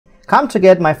come to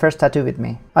get my first tattoo with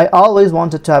me. I always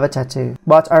wanted to have a tattoo,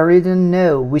 but I really didn't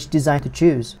know which design to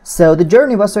choose. So the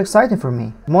journey was so exciting for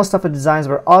me. Most of the designs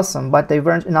were awesome, but they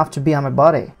weren't enough to be on my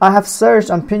body. I have searched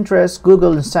on Pinterest,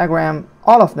 Google, Instagram,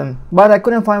 all of them, but I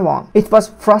couldn't find one. It was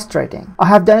frustrating. I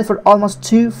have done it for almost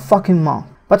 2 fucking months.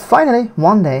 But finally,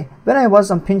 one day, when I was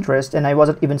on Pinterest and I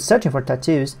wasn't even searching for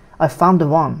tattoos, I found the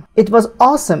one. It was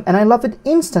awesome and I loved it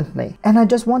instantly. And I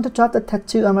just wanted to have the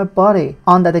tattoo on my body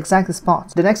on that exact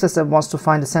spot. The next step was to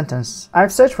find the sentence.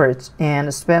 I've searched for it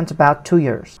and spent about 2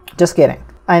 years. Just kidding.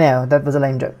 I know, that was a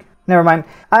lame joke. Never mind.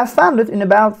 I found it in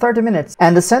about 30 minutes.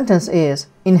 And the sentence is,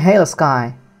 inhale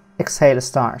sky, exhale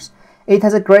stars. It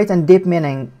has a great and deep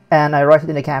meaning and I write it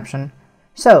in the caption.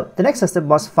 So, the next step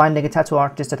was finding a tattoo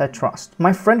artist that I trust.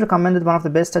 My friend recommended one of the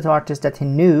best tattoo artists that he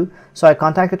knew, so I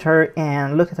contacted her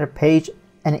and looked at her page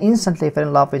and instantly fell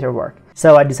in love with her work.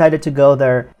 So I decided to go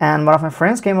there, and one of my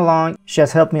friends came along. She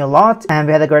has helped me a lot and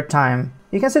we had a great time.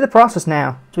 You can see the process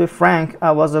now. To be frank,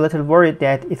 I was a little worried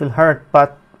that it will hurt,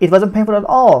 but it wasn't painful at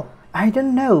all. I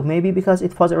don't know, maybe because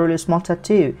it was a really small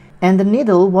tattoo and the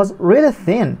needle was really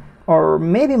thin, or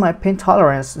maybe my pain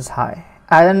tolerance is high.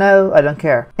 I don't know, I don't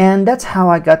care. And that's how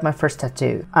I got my first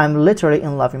tattoo. I'm literally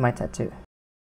in love with my tattoo.